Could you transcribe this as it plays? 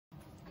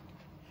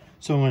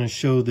So I want to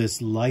show this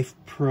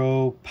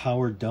Lifepro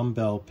power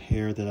dumbbell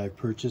pair that I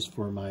purchased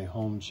for my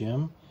home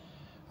gym.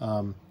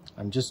 I'm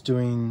just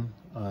doing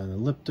an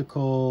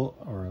elliptical,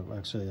 or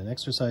actually an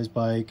exercise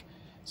bike,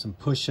 some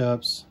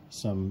push-ups,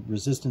 some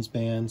resistance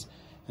bands,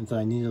 and thought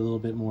I needed a little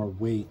bit more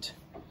weight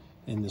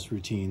in this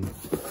routine.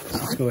 So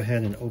let's go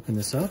ahead and open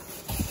this up.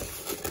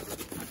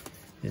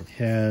 It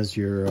has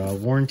your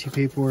warranty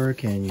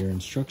paperwork and your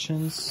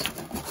instructions.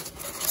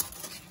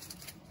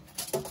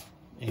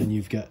 And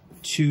you've got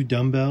 2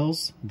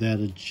 dumbbells that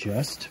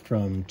adjust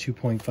from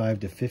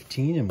 2.5 to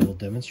 15, and we'll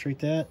demonstrate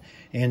that.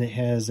 And it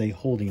has a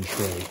holding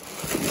tray.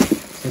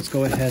 So let's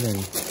go ahead and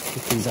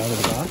get these out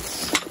of the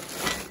box.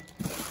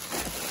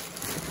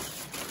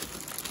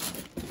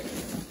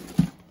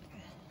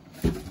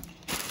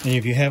 And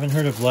if you haven't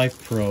heard of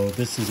Lifepro,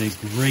 this is a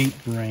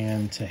great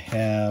brand to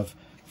have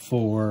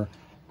for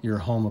your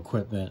home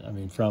equipment. I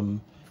mean,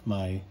 from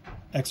my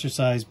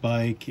exercise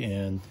bike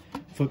and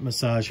foot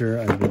massager,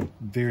 I've been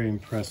very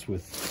impressed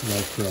with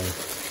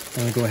Lifepro.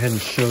 I'm going to go ahead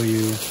and show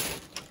you.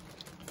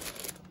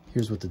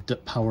 Here's what the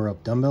Power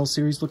Up Dumbbell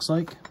series looks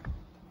like.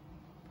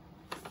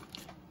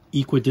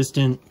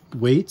 Equidistant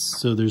weights,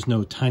 so there's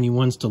no tiny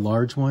ones to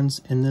large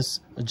ones in this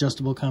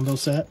adjustable combo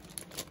set.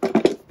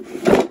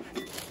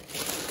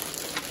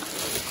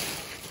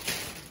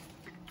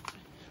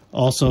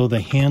 Also, the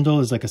handle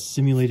is like a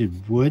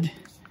simulated wood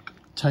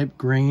type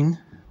grain,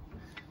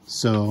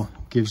 so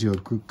gives you a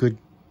good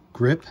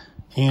grip,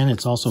 and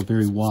it's also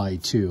very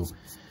wide too,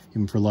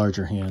 even for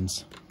larger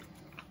hands.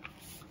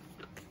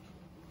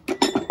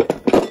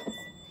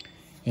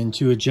 And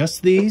to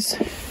adjust these,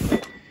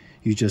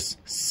 you just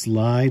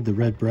slide the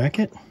red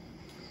bracket.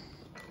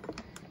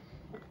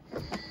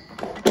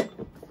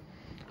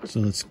 So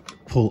let's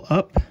pull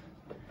up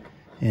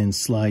and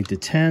slide to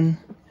 10,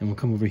 and we'll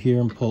come over here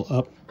and pull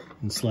up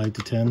and slide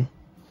to 10.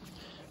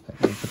 I'm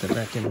going to put that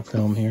back in the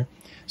film here.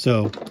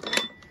 So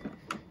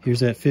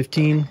here's at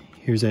 15,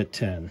 here's at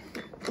 10.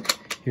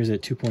 Here's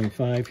at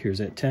 2.5,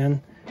 here's at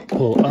 10.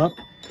 Pull up,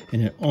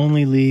 and it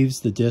only leaves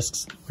the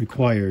discs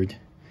required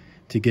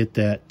to get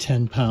that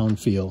 10-pound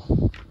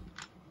feel.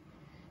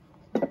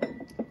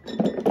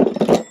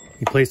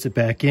 You place it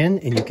back in,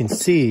 and you can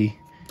see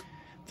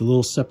the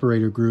little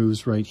separator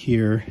grooves right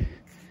here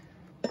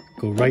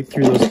go right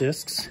through those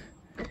discs,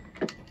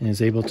 and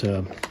is able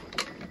to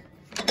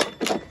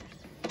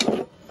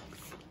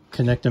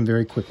connect them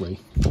very quickly.